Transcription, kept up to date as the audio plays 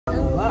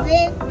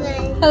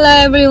Hello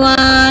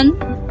everyone.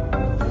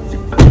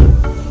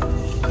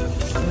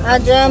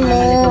 आज म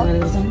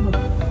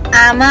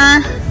आमा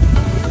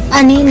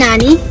अनि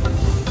नानी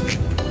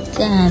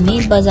चाहिँ हामी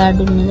बजार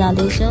डुल्न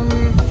जाँदैछौँ।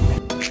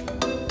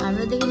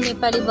 हाम्रोदेखि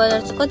नेपाली बजार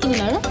चाहिँ कति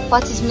मिनट हो?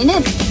 25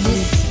 मिनट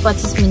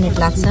 20-25 मिनट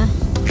लाग्छ।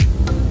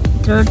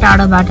 यत्रो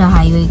टाढो बाटो,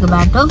 हाइवेको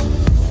बाटो।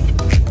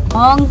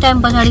 लङ टाइम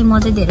पछाडि म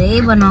चाहिँ धेरै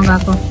बनाउ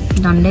गएको,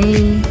 झन्डै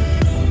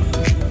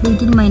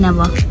 2-3 महिना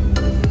भयो।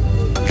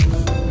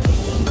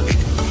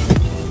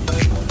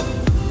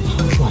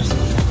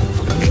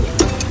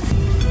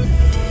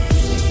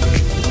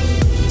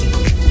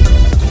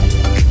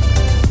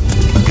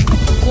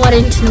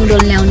 करेन्ट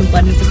नुडल ल्याउनु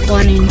पर्ने छ।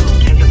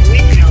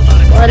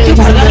 करेन्ट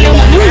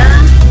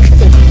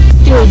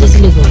त्यो जस्तो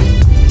लेख्यो।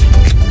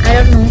 आई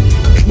डोन्ट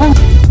नो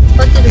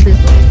कति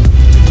रुपियाँको?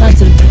 5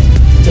 रुपियाँ।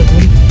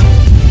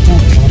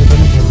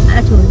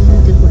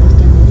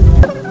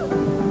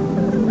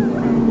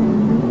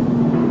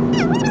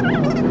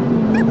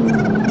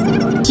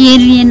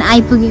 चेरियन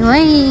आइपुग्यौँ है।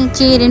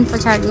 चेरियन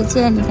पछाडि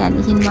चाहिँ अनि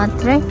त्यहाँदेखि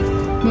मात्रै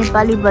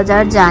नेपाली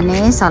बजार जाने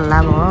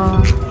सल्लाह भयो।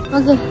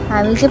 ओके,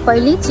 हामी चाहिँ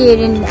पहिले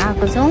चेरियन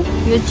आएको छौँ।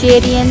 यो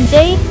चेरियन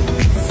चाहिँ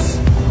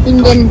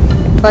इन्डियन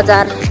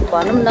बजार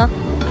भनौँ न।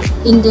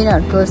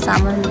 इन्डियनहरूको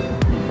सामान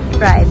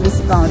प्राय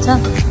बेसी पाउँछ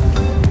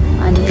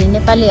अनि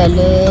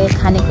नेपालीहरूले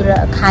खानेकुरा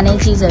खाने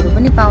चिजहरू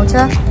पनि पाउँछ।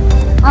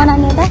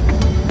 नानी त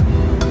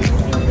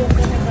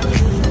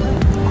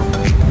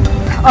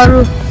अरू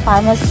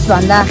फार्मस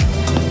भन्दा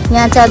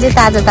यहाँ चाहिँ अझै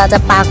ताजा ताजा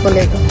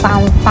पाएकोले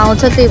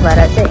पाउँछ, त्यही भएर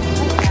चाहिँ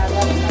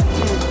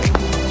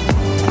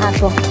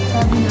आएको।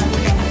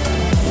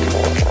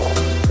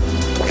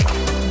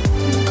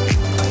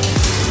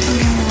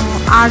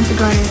 आर्ट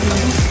गरेको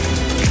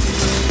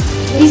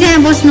यहाँ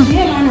बस्नु।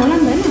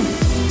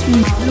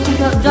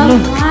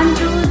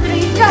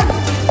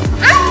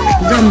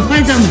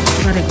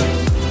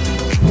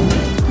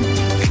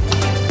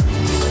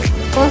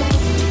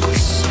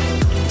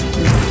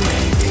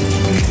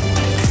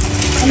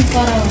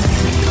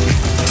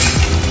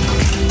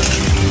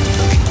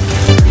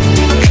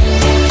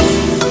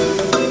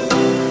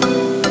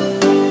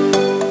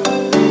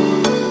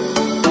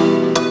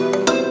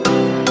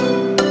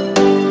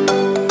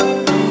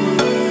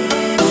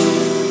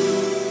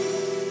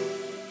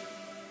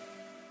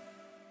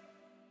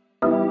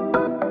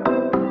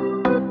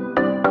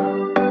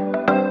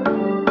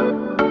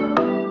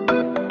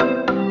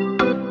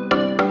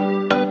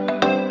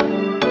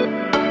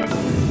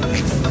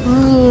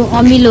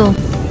 अमिलो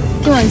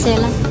के भन्छ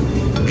यसलाई?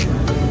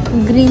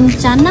 ग्रिन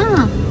चाना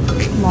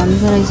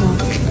भन्दो रहेछ।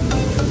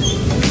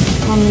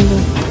 अमिलो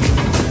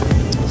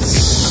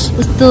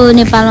यस्तो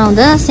नेपालमा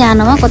हुँदा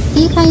सानोमा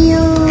कति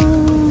खायो।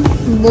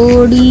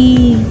 बोडी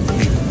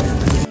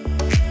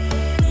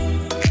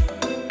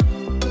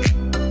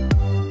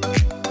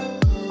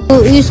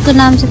यसको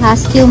नाम चाहिँ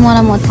खास के हो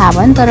मलाई म थाहा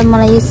भएन, तर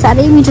मलाई यो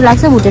साह्रै मिठो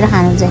लाग्छ भुटेर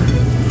खानु चाहिँ।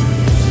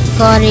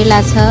 करेला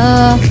छ,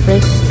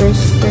 फ्रेस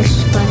फ्रेस फ्रेस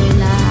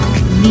करेला,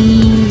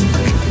 बिन,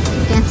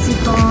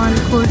 क्याप्सिकम,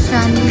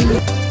 खोर्सानी।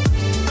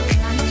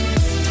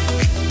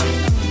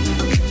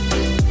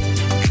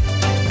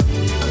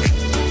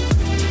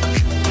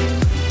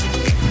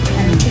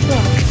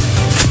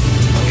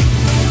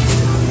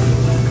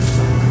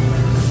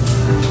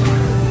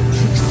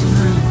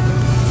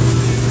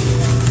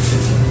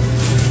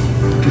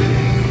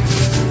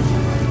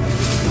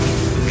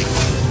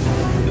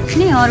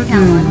 अरू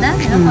ठाउँमा भन्दा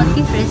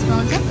कति फ्रेस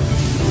पाउँछ।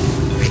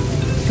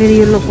 फेरि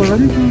यो लोकल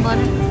नि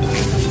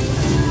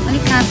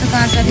अलिक काँचो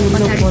काँचो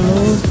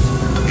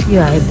यो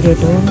हाइब्रिड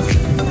हो।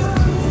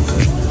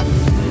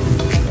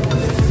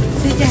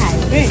 त्यो चाहिँ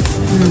हाइब्रिड।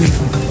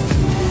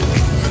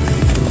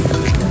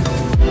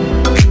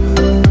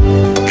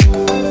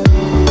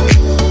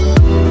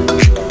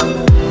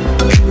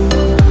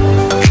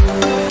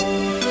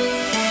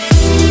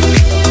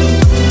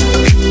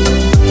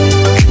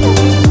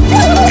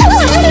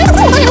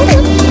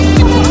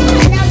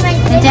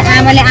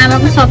 आमाले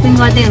आमाको सपिङ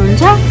गर्दै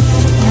हुनुहुन्छ,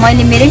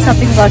 मैले मेरै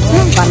सपिङ गर्छु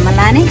घरमा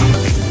लाने।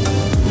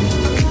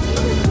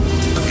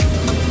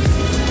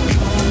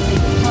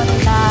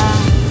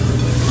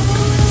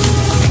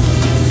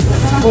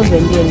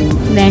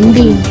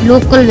 भेन्डी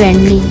लोकल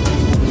भेन्डी।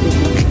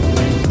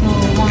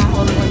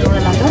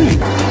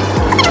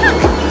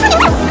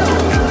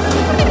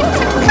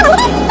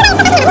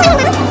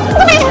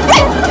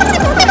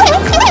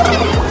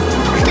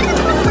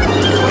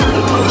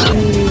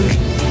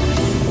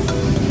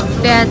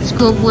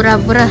 प्याजको बुरा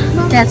बुरा,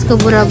 प्याजको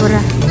बुरा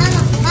बुरा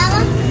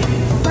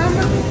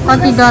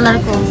कति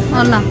डलरको?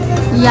 ल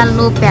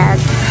येल्लो प्याज,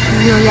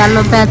 यो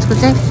येल्लो प्याजको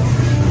चाहिँ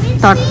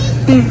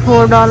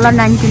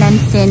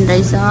 $34.99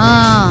 रहेछ।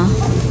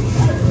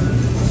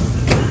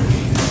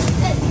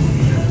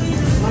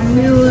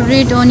 यो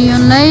रेड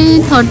अनियनलाई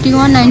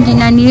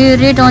 $31.99। यो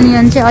रेड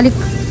अनियन चाहिँ अलिक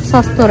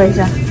सस्तो रहेछ।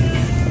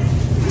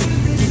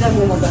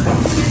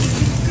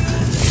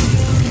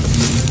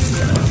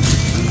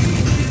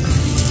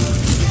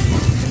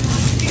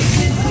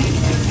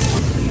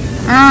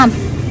 आँप,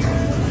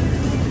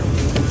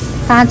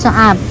 काँचो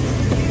आँप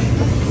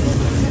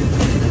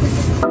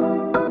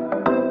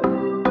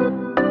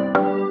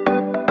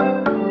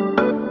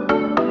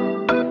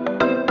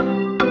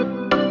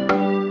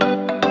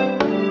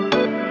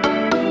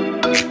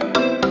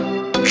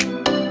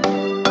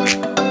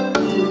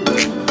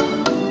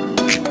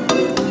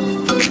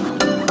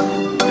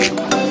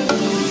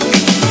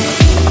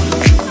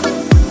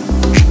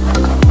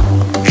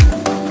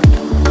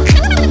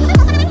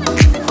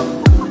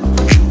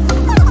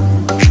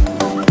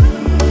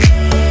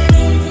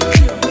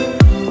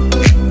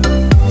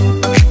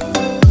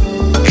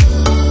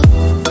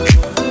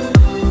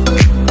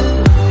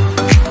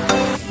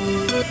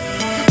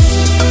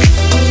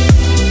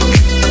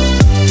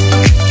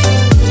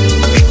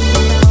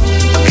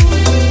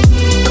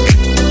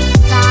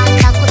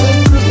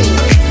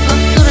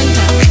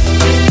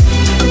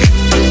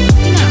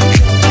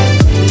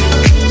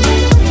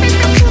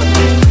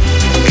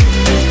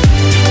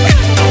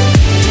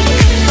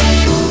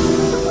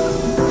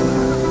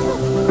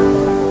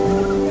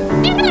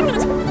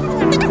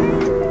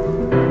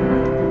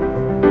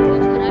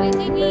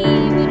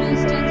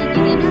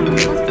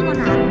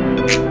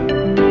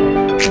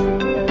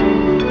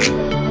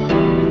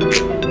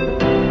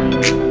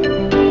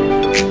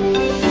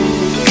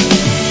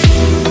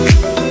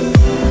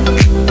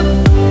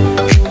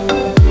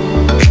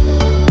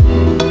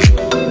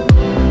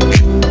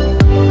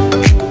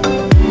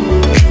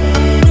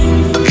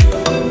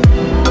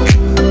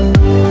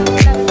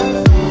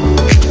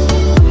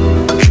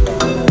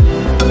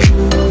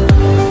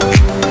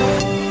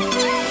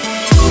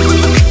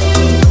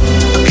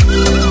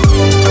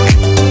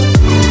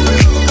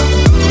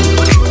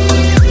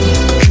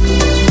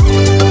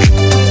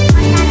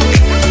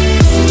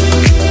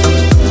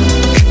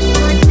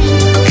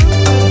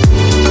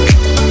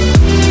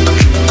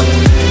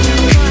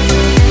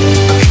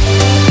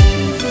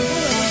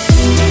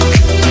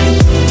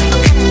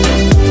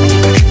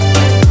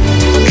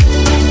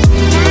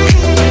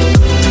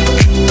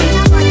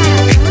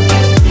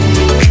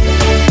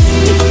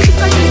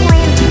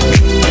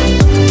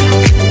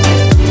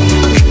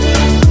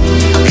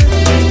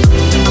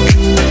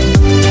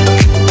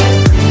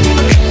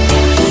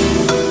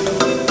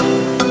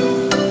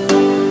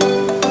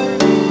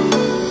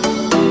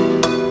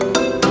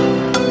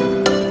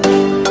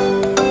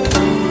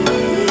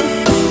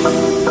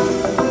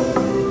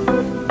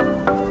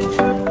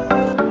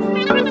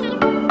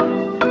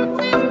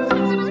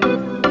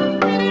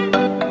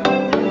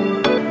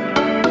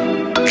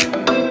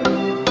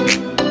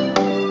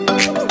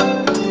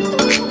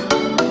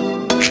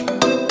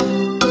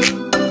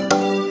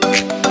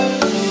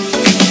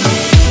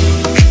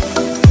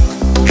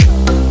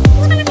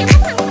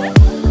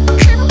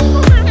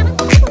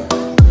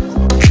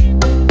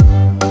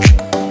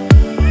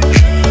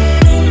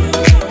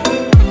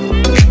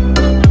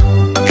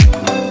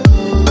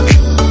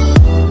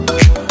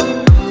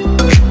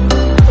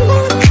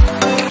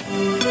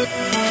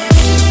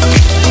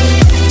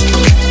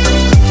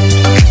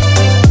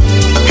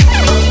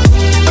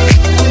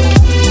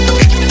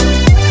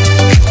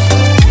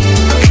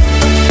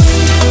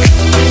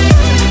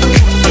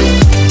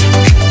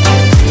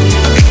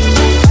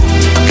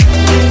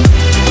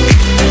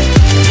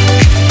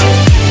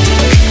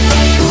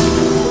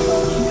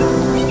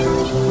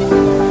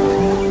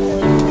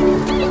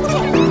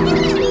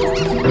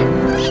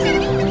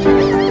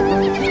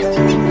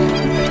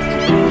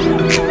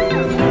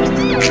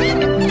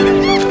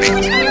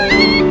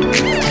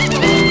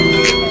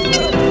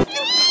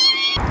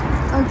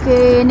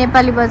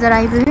नेपाली बजार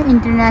आइपुग्यो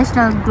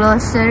इन्टरनेशनल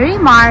ग्रोसरी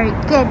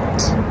मार्केट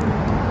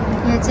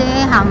यो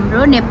चाहिँ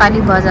हाम्रो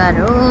नेपाली बजार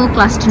हो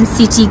क्लस्टन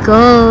सिटीको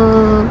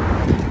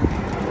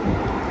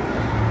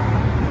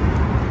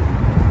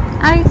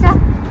आइसा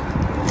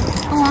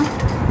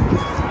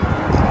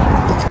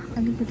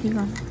अलिकति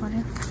गर्नु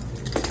पर्यो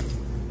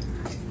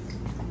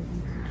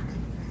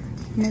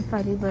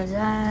नेपाली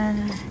बजार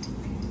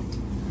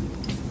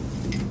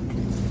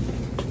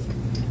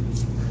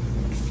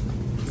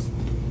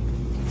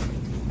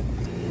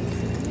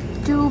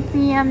 2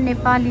 PM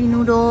नेपाली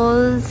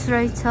नुडल्स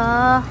रहेछ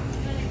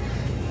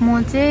म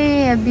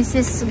चाहिँ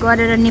विशेष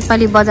गरेर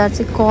नेपाली बजार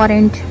चाहिँ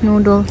करेन्ट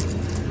नुडल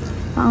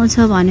पाउँछ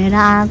भनेर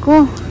आएको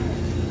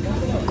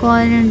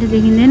करेन्ट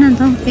देखिँदैन नि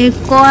त ए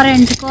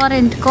करेन्ट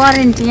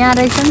यहाँ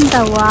रहेछ नि त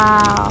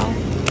वाउ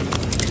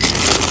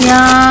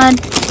यहाँ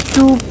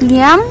 2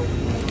 PM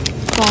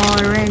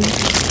current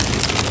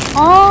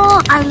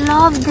I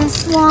love this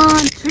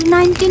one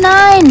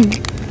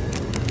 399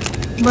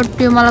 but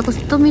त्यो मलाई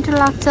कस्तो मिठो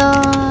लाग्छ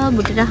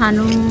भुटेर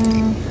खानु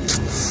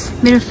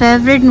मेरो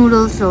फेभरेट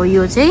नुडल्स हो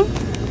यो चाहिँ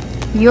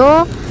यो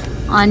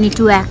अनि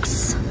 2X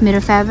मेरो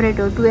फेभरेट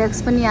हो 2X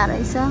पनि यहाँ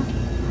रहेछ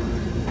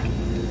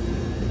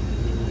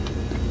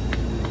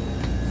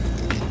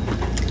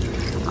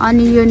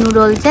अनि यो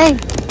नुडल चाहिँ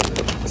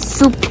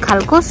सुप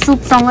खालको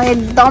सुपसँग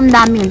एकदम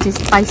दामी हुन्छ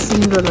स्पाइसी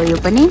नुडल हो यो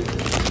पनि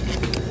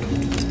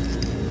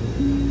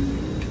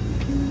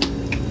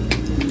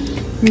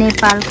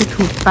नेपालको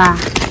थुक्पा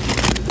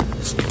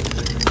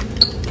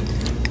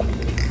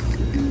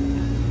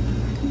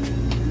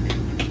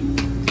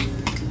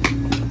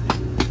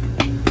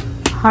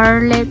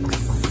हर्लिक्स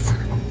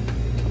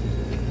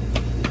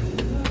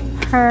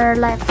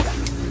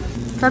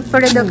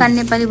सबैपट्टि दोकान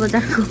नेपाली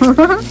बजारको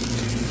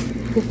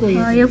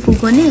यो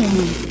फुको नि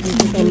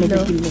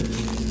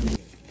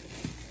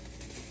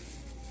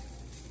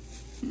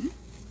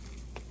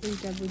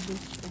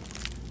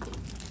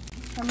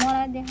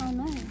मलाई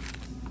देखाउनु है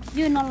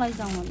यो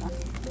नलैजाउँ होला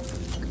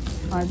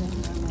हजुर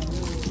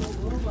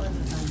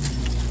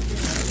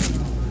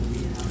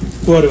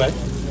भाइ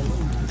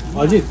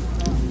हजुर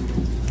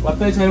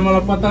पत्तै छैन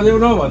मलाई पत्ता देऊ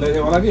न भन्दै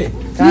थियो होला कि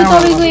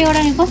तपाईको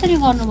एउटा नि कसरी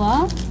गर्नुभयो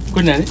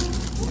कुन नानी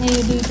ए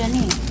दुईटा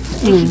नि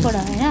एकैपल्ट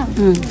हैन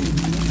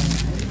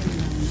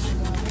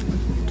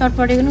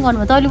चटपटे पनि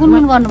गर्नुभयो तैले कुन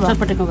कुन गर्नुभयो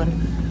चटपटे नगर्नु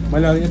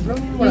मैले अघि यत्रो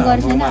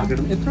मार्केटमा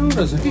यत्रो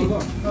रहेछ कि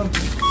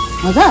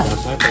हजुर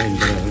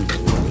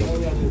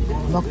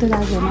भक्ति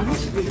लाग्यो न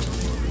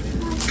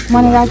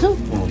मने राजु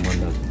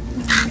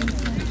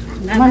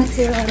मन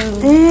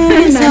ए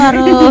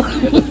सारो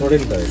छोडे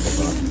नि त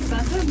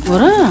हो र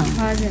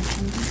हजुर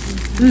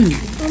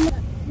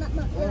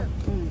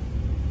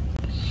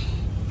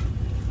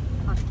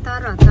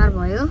हतार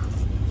भयो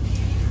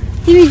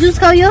तिमी जुस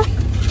खाऊ यो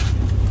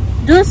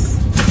जुस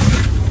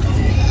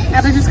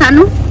अब जुस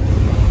खानु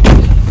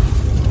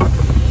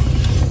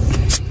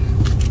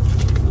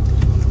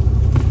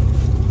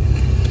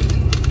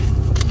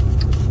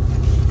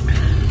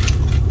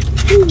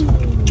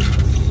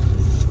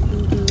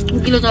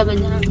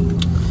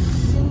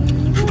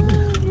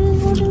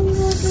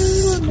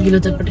किलो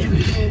चटपटे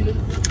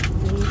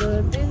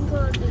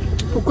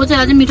फुक्को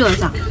चाहिँ अझै मिठो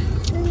हुन्छ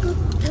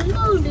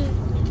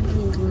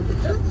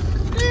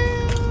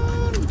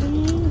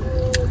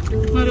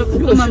मेरो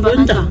फुक्को मन पर्छ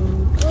नि त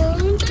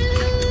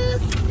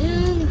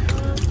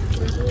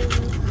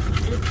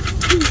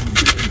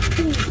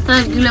तर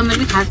किलोमा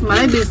चाहिँ खास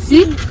मलाई बेसी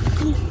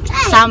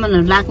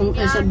सामानहरू लाग्नु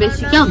यसो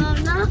बेसी क्या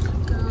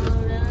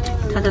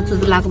खाजा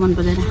चुचु लाग्नु मन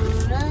पर्दैन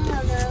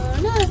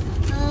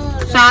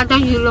सादा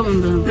किलो मन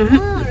पर्छ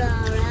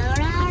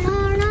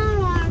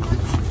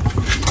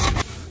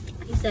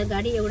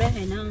गाडी एउटै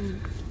हैन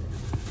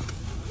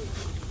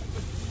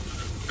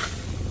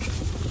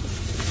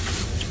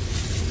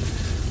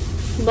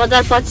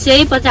बजार पछि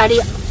पछाडि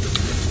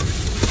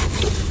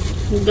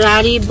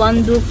गाडी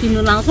बन्दुक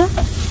किन्नु लाउँछ